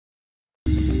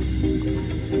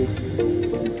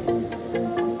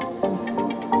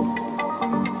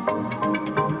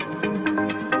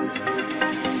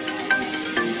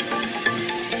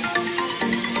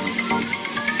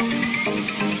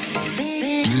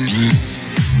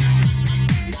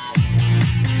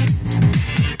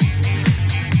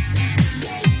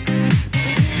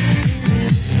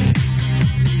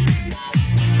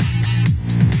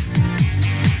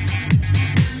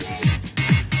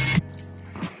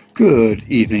Good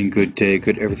evening, good day,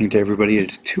 good everything to everybody.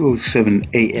 It's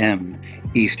 2:07 a.m.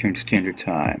 Eastern Standard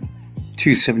Time,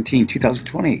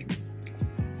 2/17/2020.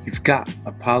 You've got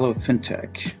Apollo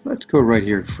Fintech. Let's go right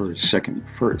here for a second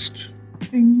first.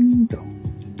 Ding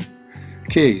dong.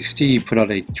 Okay, Steve put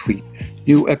out a tweet.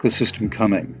 New ecosystem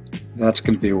coming. That's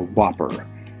going to be a whopper.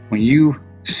 When you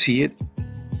see it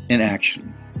in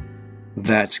action,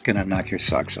 that's going to knock your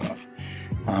socks off.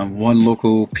 One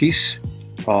local piece,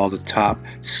 all the top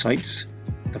sites,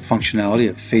 the functionality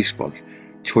of Facebook,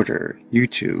 Twitter,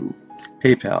 YouTube,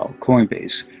 PayPal,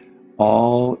 Coinbase,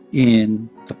 all in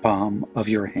the palm of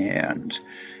your hand,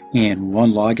 and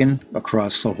one login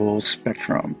across the whole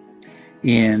spectrum,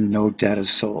 and no data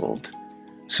sold.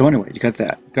 So anyway, you got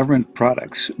that. Government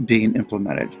products being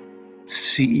implemented.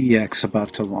 CEX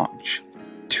about to launch.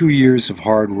 2 years of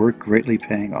hard work greatly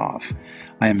paying off.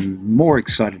 I am more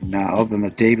excited now than the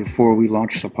day before we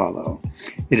launched Apollo.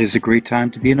 It is a great time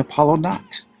to be an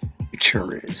Apollo-naut. It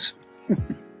sure is.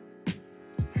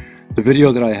 The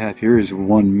video that I have here is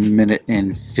 1 minute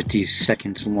and 50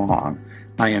 seconds long.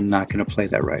 I am not going to play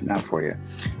that right now for you.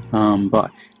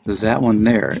 But that one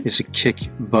there is a kick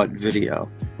butt video.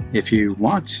 If you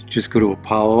want, just go to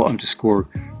Apollo_core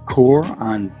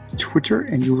on Twitter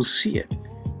and you will see it.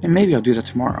 And maybe I'll do that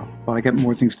tomorrow, but I got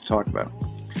more things to talk about.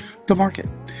 The market.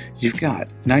 You've got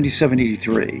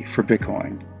 97.83 for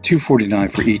Bitcoin,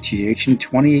 2.49 for ETH, and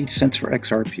 28 cents for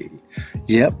XRP.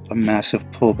 Yep, a massive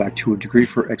pullback to a degree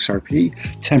for XRP,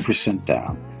 10%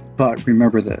 down. But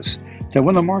remember this, that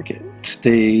when the market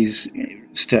stays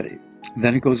steady,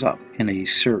 then it goes up in a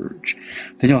surge.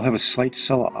 Then you'll have a slight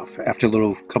sell-off after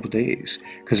a couple days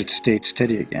because it stayed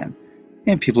steady again,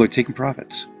 and people are taking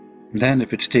profits. Then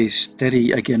if it stays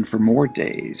steady again for more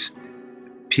days,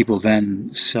 people then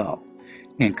sell,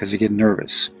 and because they get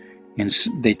nervous, and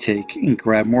they take and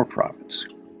grab more profits.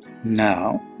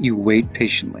 Now you wait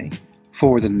patiently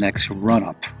for the next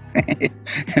run-up,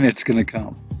 and it's going to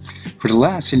come. For the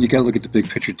last, and you got to look at the big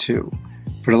picture too,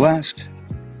 for the last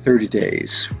 30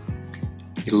 days,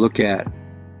 you look at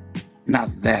not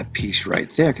that piece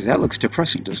right there, because that looks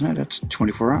depressing, doesn't it? That's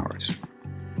 24 hours.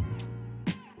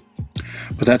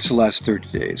 But that's the last 30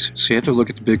 days. So you have to look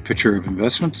at the big picture of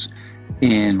investments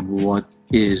and what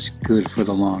is good for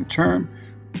the long term.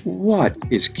 What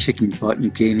is kicking butt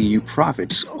and gaining you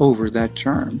profits over that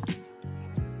term?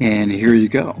 And here you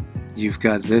go. You've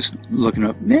got this looking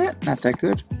up, nah, not that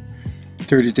good.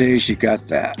 30 days, you got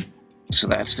that. So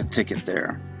that's the ticket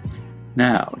there.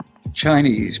 Now,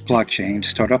 Chinese blockchain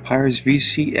startup hires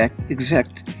VC exec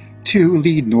to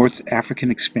lead North African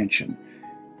expansion.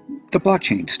 The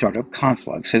blockchain startup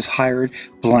Conflux has hired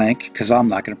blank, because I'm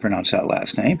not going to pronounce that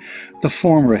last name, the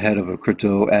former head of a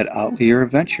crypto at Outlier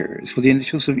Ventures, with the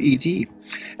initials of ED,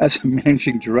 as a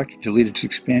managing director to lead its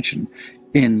expansion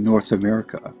in North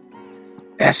America.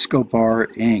 Escobar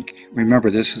Inc. Remember,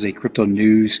 this is a crypto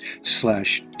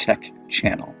news/tech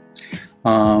channel.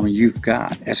 You've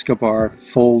got Escobar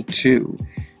Fold 2.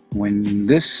 When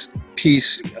this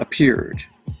piece appeared,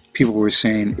 people were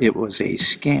saying it was a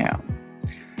scam.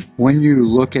 When you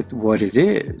look at what it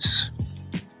is,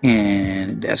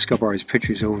 and Escobar's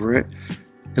pictures over it,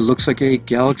 it looks like a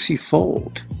Galaxy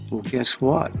Fold. Well, guess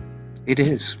what? It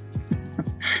is.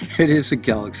 It is a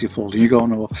Galaxy Fold. And you're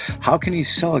going, well, how can he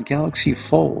sell a Galaxy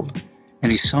Fold?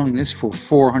 And he's selling this for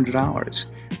 $400.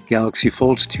 Galaxy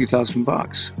Fold's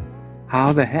 $2,000.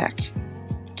 How the heck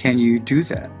can you do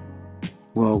that?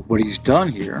 Well, what he's done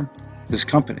here, this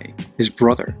company, his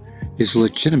brother, his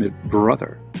legitimate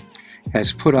brother,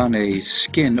 has put on a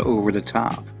skin over the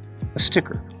top, a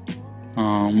sticker,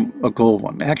 a gold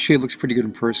one. Actually, it looks pretty good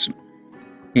in person.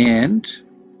 And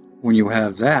when you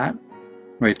have that,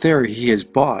 right there, he has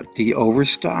bought the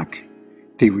overstock,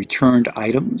 the returned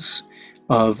items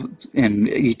of an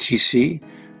ETC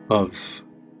of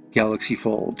Galaxy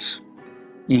Folds.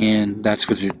 And that's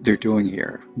what they're doing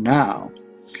here. Now,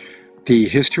 the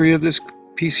history of this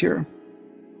piece here,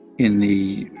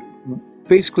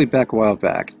 basically back a while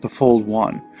back, the Fold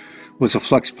 1 was a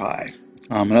FlexPi,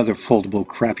 another foldable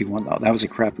crappy one though. That was a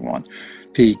crappy one.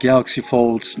 The Galaxy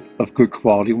Folds of good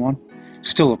quality one,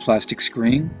 still a plastic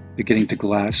screen, beginning to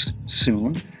glass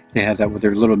soon. They have that with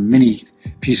their little mini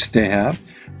piece that they have.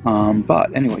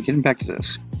 But anyway, getting back to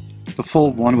this, the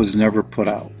Fold 1 was never put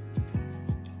out.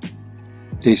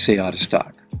 They say out of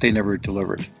stock. They never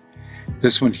delivered.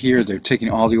 This one here, they're taking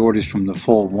all the orders from the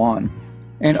Fold 1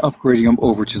 and upgrading them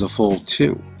over to the Fold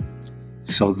 2.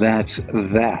 So that's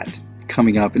that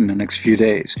coming up in the next few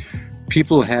days.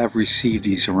 People have received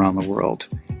these around the world.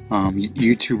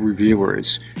 YouTube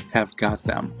reviewers have got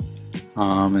them.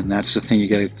 And that's the thing you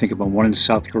got to think about. One in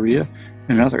South Korea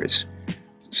and others.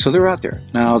 So they're out there.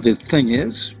 Now the thing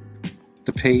is,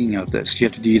 the paying of this, you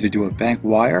have to either do a bank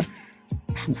wire,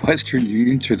 Western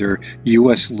Union to their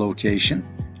U.S. location.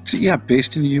 So yeah,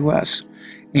 based in the U.S.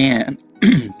 And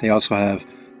they also have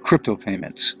crypto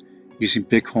payments using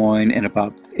Bitcoin and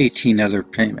about 18 other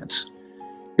payments.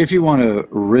 If you want to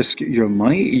risk your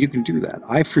money, you can do that.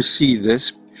 I foresee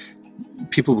this.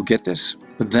 People will get this,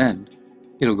 but then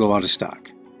it'll go out of stock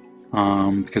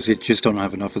because they just don't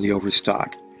have enough of the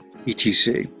overstock,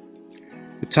 etc.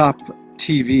 The top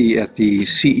TV at the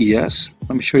CES.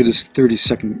 Let me show you this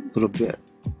 30-second little bit.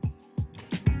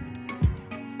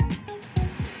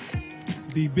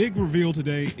 The big reveal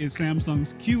today is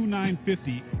Samsung's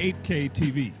Q950 8K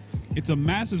TV. It's a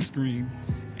massive screen,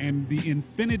 and the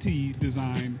Infinity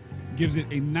design gives it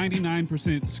a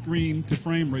 99% screen to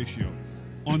frame ratio.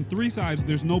 On three sides,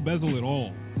 there's no bezel at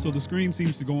all, so the screen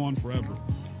seems to go on forever.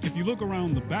 If you look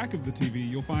around the back of the TV,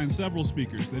 you'll find several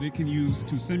speakers that it can use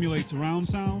to simulate surround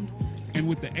sound, and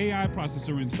with the AI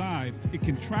processor inside, it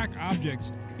can track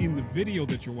objects in the video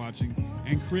that you're watching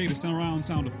and create a surround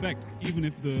sound effect, even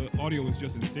if the audio is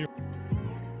just in stereo.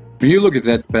 When you look at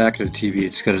that back of the TV,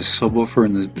 it's got a subwoofer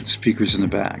and the speakers in the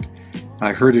back.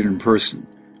 I heard it in person.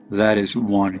 That is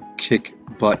one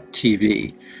kick-butt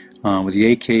TV. With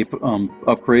the 8K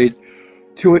upgrade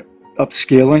to it,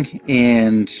 upscaling,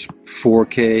 and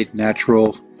 4K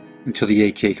natural until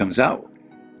the 8K comes out.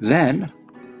 Then,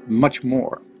 much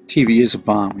more. TV is a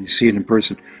bomb when you see it in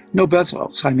person. No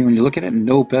bezels. I mean, when you look at it,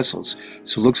 no bezels.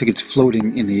 So it looks like it's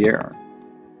floating in the air.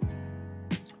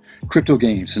 Crypto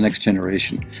games, the next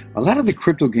generation. A lot of the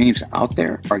crypto games out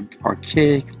there are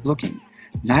archaic looking,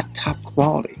 not top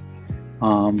quality.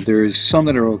 There's some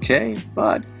that are okay,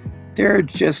 but they're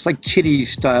just like kiddie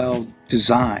style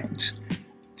designs.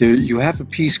 You have a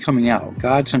piece coming out.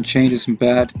 Gods Unchained isn't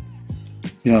bad.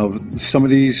 You know, some of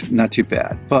these, not too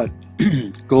bad. But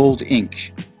Gold Inc.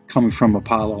 coming from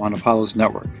Apollo on Apollo's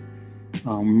network.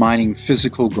 Mining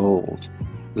physical gold.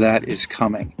 That is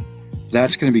coming.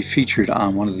 That's going to be featured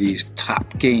on one of these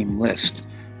top game lists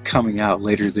coming out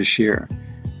later this year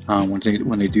when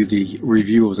they do the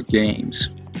review of the games.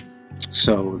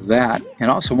 So that, and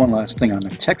also one last thing on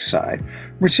the tech side,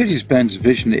 Mercedes-Benz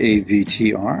Vision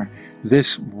AVTR.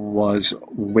 This was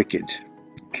wicked,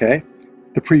 okay?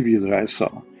 The preview that I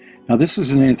saw. Now this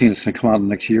isn't anything that's going to come out in the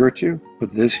next year or two,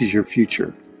 but this is your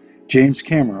future. James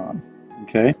Cameron,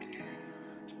 okay?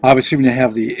 Obviously when you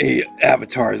have the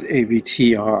Avatar's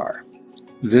AVTR,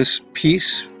 this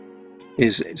piece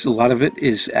is, a lot of it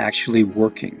is actually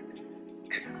working,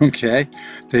 okay?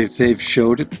 They've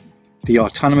showed it. The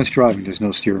autonomous driving, there's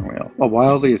no steering wheel. A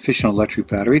wildly efficient electric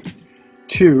battery.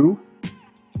 2,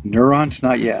 neurons,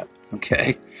 not yet,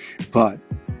 okay? But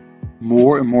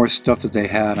more and more stuff that they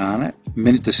had on it.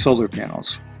 The solar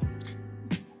panels.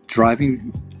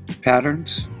 Driving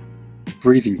patterns,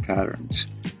 breathing patterns.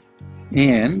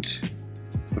 And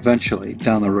eventually,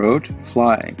 down the road,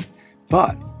 flying.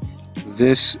 But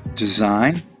this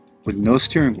design with no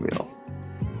steering wheel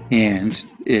and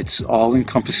its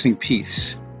all-encompassing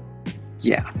piece,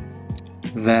 yeah,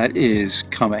 that is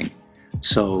coming.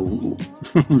 So,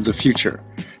 the future.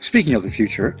 Speaking of the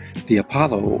future, the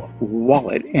Apollo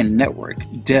wallet and network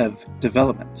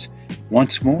development.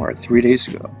 Once more, 3 days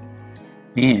ago.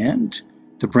 And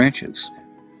the branches.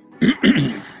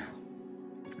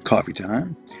 Coffee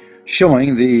time.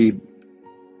 Showing the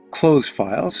closed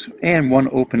files and one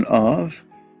open of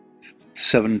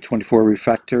 724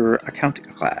 refactor accounting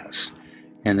class.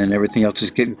 And then everything else is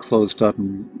getting closed up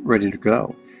and ready to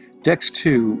go. Dex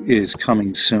 2 is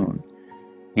coming soon.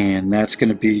 And that's going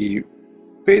to be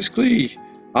basically,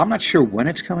 I'm not sure when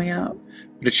it's coming out,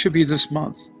 but it should be this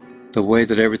month. The way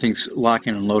that everything's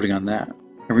locking and loading on that.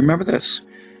 And remember this,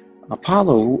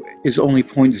 Apollo is only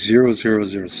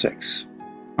 0.0006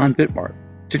 on Bitmart,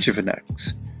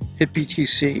 Digifinex,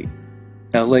 HitBTC,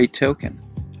 LA Token,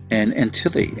 and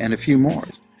Antilli, and a few more.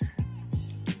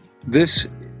 This,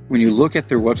 when you look at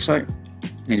their website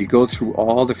and you go through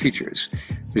all the features,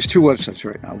 there's 2 websites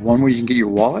right now. One where you can get your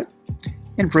wallet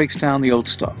and breaks down the old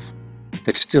stuff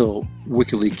that's still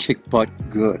wickedly kick butt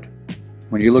good.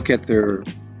 When you look at their,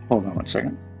 hold on one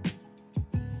second.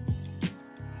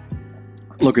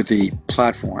 Look at the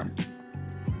platform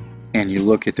and you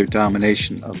look at their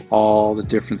domination of all the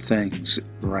different things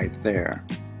right there.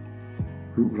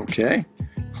 Okay,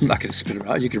 I'm not going to spit it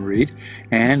out, you can read.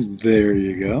 And there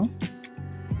you go.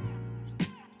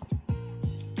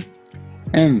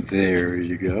 And there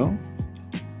you go.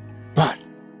 But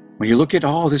when you look at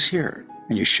all this here,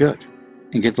 and you should,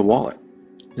 and get the wallet,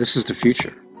 this is the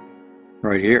future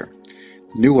right here.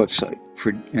 New website,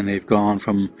 and they've gone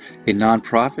from a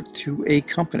non-profit to a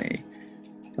company.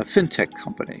 a fintech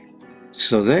company.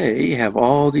 So they have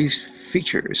all these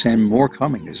features and more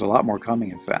coming. There's a lot more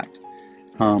coming, in fact.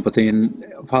 But the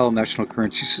Apollo National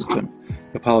Currency System,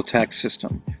 the Apollo Tax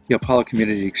System, the Apollo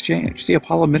Community Exchange, the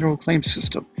Apollo Mineral Claims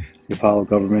System, the Apollo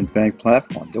Government Bank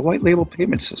Platform, the White Label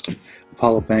Payment System,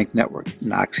 Apollo Bank Network,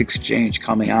 Knox Exchange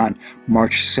coming on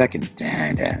March 2nd.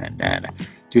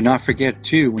 Do not forget,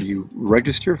 too, when you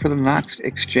register for the Knox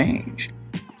Exchange,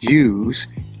 use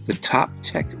the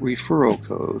TOPTECH referral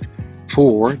code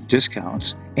for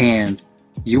discounts, and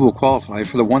you will qualify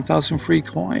for the 1,000 free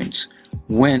coins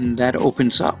when that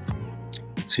opens up.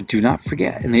 So do not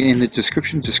forget, and in the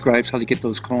description describes how to get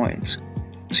those coins.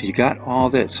 So you got all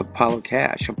this: Apollo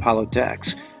Cash, Apollo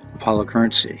Dex, Apollo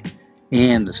Currency,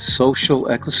 and the social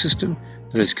ecosystem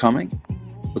that is coming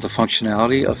with the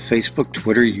functionality of Facebook,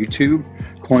 Twitter, YouTube,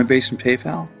 Coinbase, and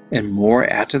PayPal, and more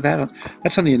after that.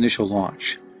 That's on the initial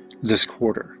launch this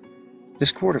quarter.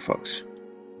 This quarter, folks.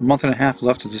 A month and a half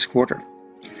left of this quarter.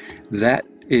 That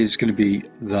is going to be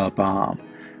the bomb.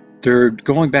 They're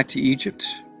going back to Egypt.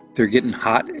 They're getting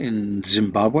hot in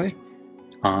Zimbabwe,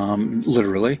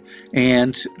 literally.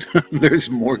 And there's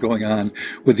more going on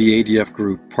with the ADF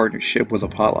Group partnership with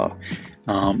Apollo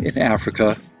in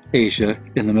Africa, Asia,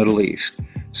 in the Middle East.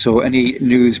 So any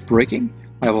news breaking,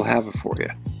 I will have it for you.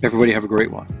 Everybody have a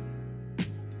great one.